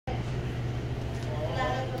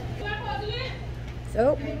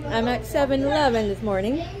So, I'm at 7-Eleven this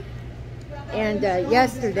morning, and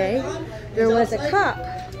yesterday there was a cop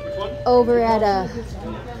over at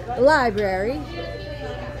a library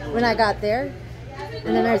when I got there,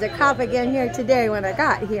 and then there's a cop again here today when I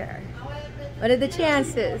got here. What are the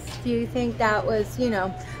chances? Do you think that was, you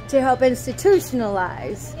know, to help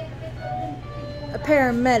institutionalize a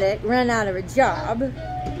paramedic run out of a job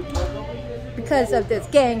because of this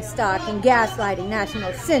gang stalk and gaslighting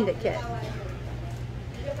national syndicate?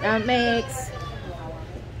 That makes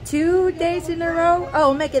 2 days in a row.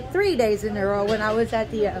 Oh, make it 3 days in a row when I was at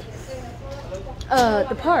the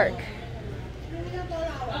park.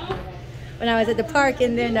 When I was at the park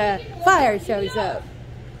and then fire shows up.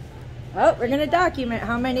 Well, we're gonna document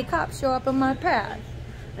how many cops show up on my path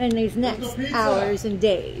in these next hours and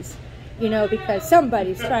days. You know, because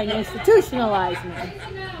somebody's trying to institutionalize me.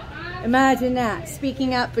 Imagine that,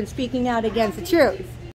 speaking up and speaking out against the truth.